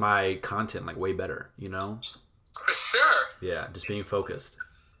makes my content like way better, you know? For sure. Yeah, just being focused.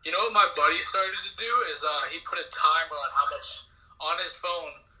 You know what my buddy started to do is he put a timer on how much on his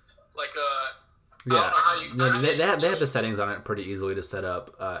phone, like Yeah, I don't know how you. no, they have the settings on it pretty easily to set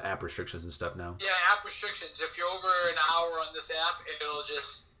up app restrictions and stuff now. Yeah, app restrictions. If you're over an hour on this app, it'll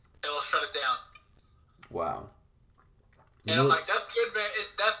shut it down. Wow. And I'm like, that's good, man.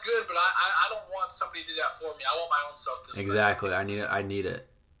 That's good, but I don't want somebody to do that for me. I want my own self-discipline. Exactly. I need it.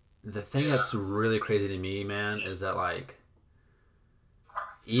 The thing that's really crazy to me, man, is that like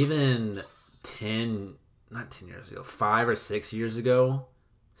even 5 or 6 years ago,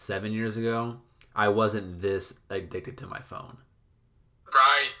 7 years ago, I wasn't this addicted to my phone.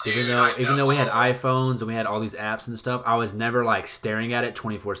 Right, dude. Even though we had iPhones and we had all these apps and stuff, I was never like staring at it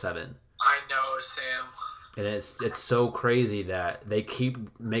 24/7. I know, Sam. And it's so crazy that they keep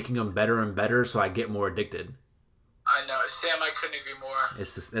making them better and better, so I get more addicted. I know, Sam. I couldn't agree more.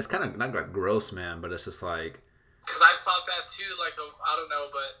 It's kind of not like gross, man, but it's just like. Because I thought that too. Like I don't know,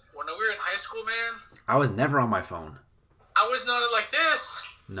 but when we were in high school, man, I was never on my phone. I was not like this.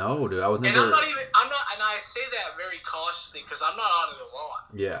 No, dude, I was never. And I'm not, and I say that very cautiously because I'm not on it a lot.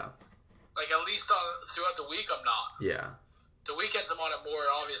 Yeah. Like at least throughout the week, I'm not. Yeah. The weekends I'm on it more,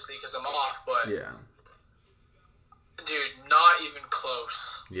 obviously, because I'm off. But yeah. Dude, not even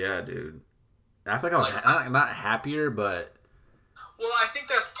close. Yeah, dude. I feel like I was not happier, but. Well, I think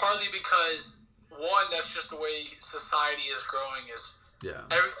that's partly because one, that's just the way society is growing.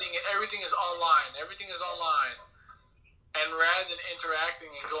 Everything is online. Everything is online. And rather than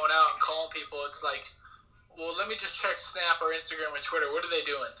interacting and going out and calling people, it's like, well, let me just check Snap or Instagram or Twitter. What are they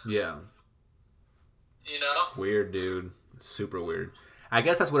doing? Yeah. You know? Weird, dude. Super weird. I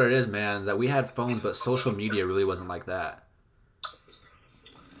guess that's what it is, man, that we had phones, but social media really wasn't like that.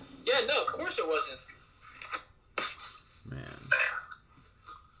 Yeah, no, of course it wasn't. Man.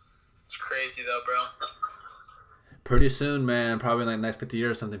 It's crazy, though, bro. Pretty soon, man, probably like the next 50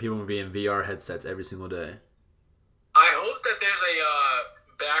 years or something, people will be in VR headsets every single day. I hope that there's a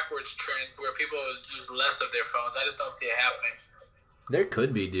backwards trend where people use less of their phones. I just don't see it happening. There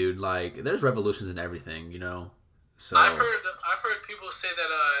could be, dude. Like, there's revolutions in everything, you know? So I've heard people say that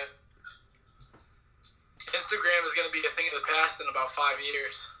Instagram is going to be a thing of the past in about 5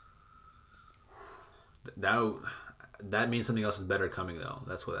 years. That means something else is better coming, though.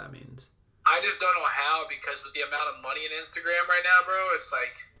 That's what that means. I just don't know how, because with the amount of money in Instagram right now, bro, it's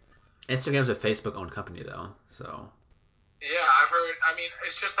like... Instagram's a Facebook-owned company, though, so... Yeah, I've heard... I mean,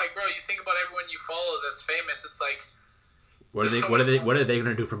 it's just like, bro, you think about everyone you follow that's famous, it's like... What are they going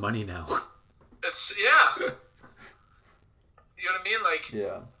to do for money now? It's... Yeah. You know what I mean? Like...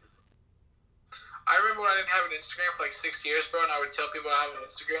 Yeah. I remember when I didn't have an Instagram for like 6 years, bro, and I would tell people I have an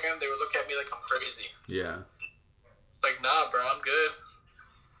Instagram, they would look at me like I'm crazy. Yeah. Like, nah, bro, I'm good.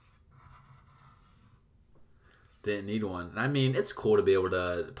 Didn't need one. I mean, it's cool to be able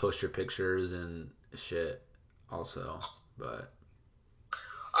to post your pictures and shit also, but...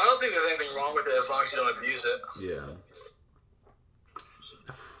 I don't think there's anything wrong with it as long as you don't abuse it. Yeah.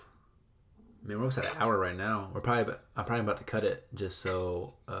 I mean, we're almost at an hour right now. I'm probably about to cut it just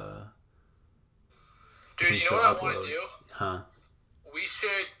so... Dude, you know what I want to do? Huh? We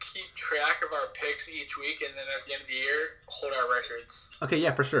should keep track of our picks each week, and then at the end of the year, hold our records. Okay,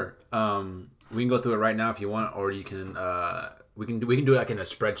 yeah, for sure. We can go through it right now if you want, or you can. We can do it like in a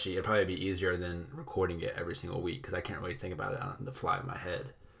spreadsheet. It'd probably be easier than recording it every single week because I can't really think about it on the fly in my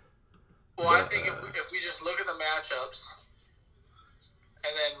head. Well, I think if we just look at the matchups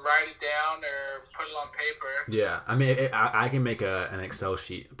and then write it down or put it on paper. Yeah, I mean, I can make an Excel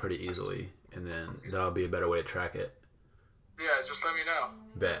sheet pretty easily, and then that'll be a better way to track it. Yeah, just let me know.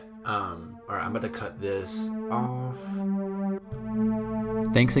 Bet. All right, I'm about to cut this off.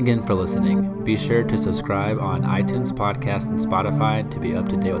 Thanks again for listening. Be sure to subscribe on iTunes Podcast and Spotify to be up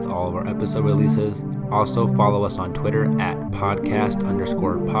to date with all of our episode releases. Also, follow us on Twitter at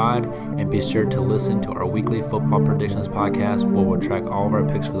podcast_pod, and be sure to listen to our weekly football predictions podcast where we'll track all of our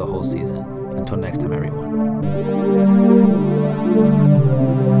picks for the whole season. Until next time, everyone.